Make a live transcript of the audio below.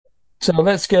So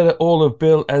let's get all of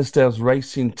Bill Esdale's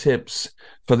racing tips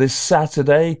for this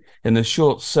Saturday in a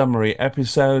short summary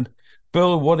episode.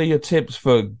 Bill, what are your tips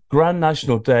for Grand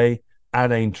National Day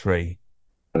at Aintree?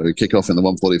 We kick off in the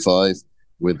 145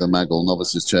 with the Maggle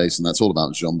Novices Chase, and that's all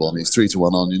about Jambon. He's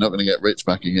 3-1 on. You're not going to get rich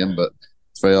backing him, but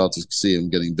it's very hard to see him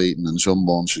getting beaten, and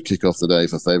Jambon should kick off the day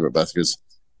for favourite backers.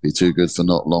 Be too good for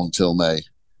not long till May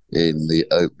in the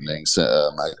opening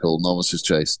Maggle Novices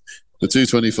Chase. The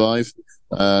 225,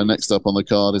 next up on the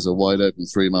card is a wide open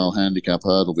 3-mile handicap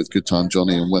hurdle with Good Time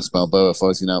Johnny and West Balboa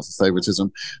fighting out for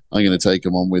favouritism. I'm going to take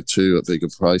them on with two at bigger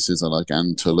prices. I like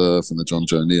Anteleur from the John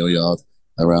Joe Neal yard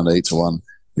around 8-1. I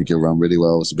think he'll run really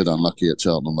well. Was a bit unlucky at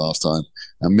Cheltenham last time.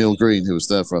 And Mill Green, who was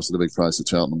there for us at a big price at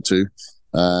Cheltenham too.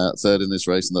 Third in this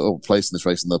race, place in this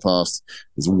race in the past,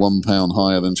 is £1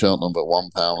 higher than Cheltenham, but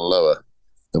 £1 lower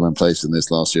than when placed in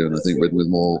this last year. And I think with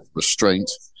more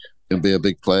restraint, can be a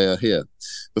big player here.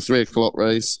 The 3 o'clock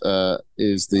race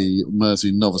is the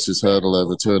Mersey Novices Hurdle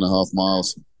over 2.5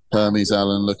 miles. Hermes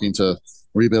Allen looking to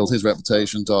rebuild his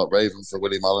reputation. Dark Raven for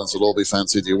Willie Mullins will all be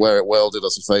fancied. You Wear It Well did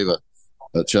us a favour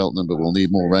at Cheltenham, but we'll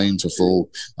need more rain to fall.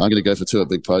 I'm going to go for two at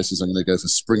big prices. I'm going to go for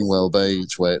Springwell Bay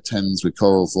each way at 10s with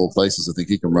Coral 4 places. I think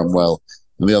he can run well.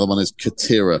 And the other one is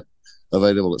Katira,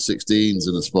 available at 16s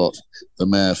in a spot. The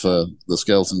mare for the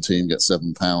Skelton team gets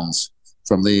 £7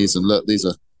 from these. And look, these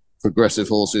are progressive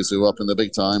horses who are up in the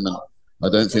big time, and I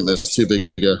don't think there's too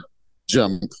big a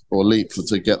jump or leap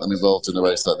to get them involved in a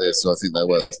race like this, so I think they're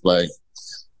worth playing.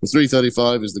 The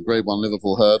 335 is the Grade 1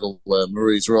 Liverpool Hurdle, where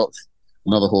Marie's Rock,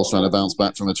 another horse trying to bounce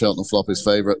back from a Cheltenham flop, is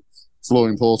favourite.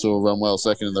 Flooring Porter will run well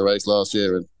second in the race last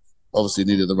year and obviously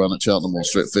needed the run at Cheltenham or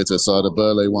strip fitter. Cider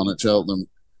Burley won at Cheltenham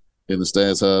in the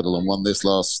Stairs Hurdle and won this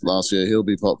last year. He'll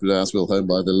be popular, as will Home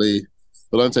by the Lee.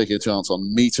 But I'm taking a chance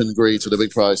on Meet and Greet at a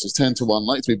big price. It's 10-1,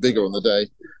 like to be bigger on the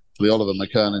day. For the Oliver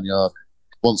McKernan yard,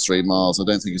 wants 3 miles. I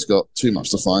don't think he's got too much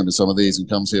to find with some of these and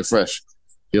comes here fresh.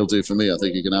 He'll do for me. I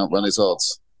think he can outrun his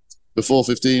odds. The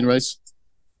 4:15 race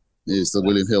is the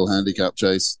William Hill Handicap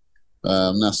Chase.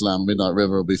 Nasalam Midnight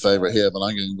River will be favourite here, but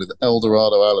I'm going with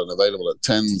Eldorado Allen, available at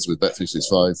 10s with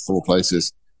Bet365, 4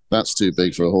 places. That's too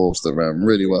big for a horse that ran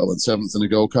really well in 7th in the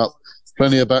Gold Cup.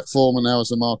 Plenty of back form, and now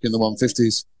as a mark in the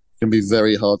 150s. Can be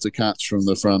very hard to catch from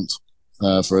the front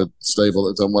for a stable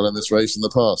that's done well in this race in the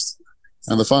past.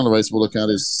 And the final race we'll look at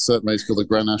is a certain race called the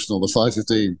Grand National, the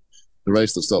 5:15, the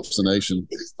race that stops the nation.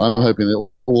 I'm hoping that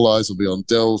all eyes will be on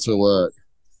Delta Work.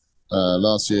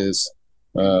 Last year's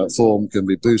form can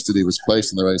be boosted. He was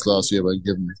placed in the race last year, but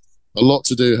given a lot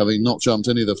to do, having not jumped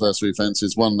any of the first 3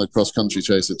 fences, won the cross-country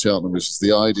chase at Cheltenham, which is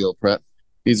the ideal prep.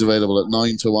 He's available at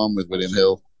 9-1 with William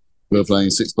Hill. We're playing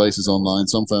 6 places online.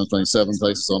 Some firms playing 7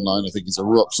 places online. I think he's a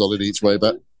rock solid each way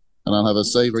bet. And I'll have a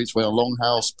saver each way on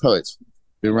Longhouse Poet,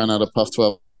 who ran out of puff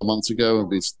 12 months ago and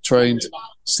be trained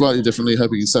slightly differently,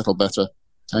 hoping he can settle better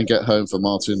and get home for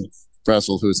Martin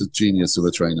Brazel, who is a genius of a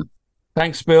trainer.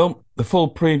 Thanks, Bill. The full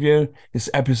preview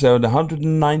is episode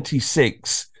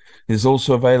 196. It is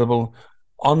also available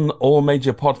on all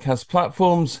major podcast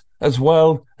platforms as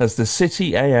well as the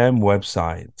City AM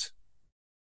website.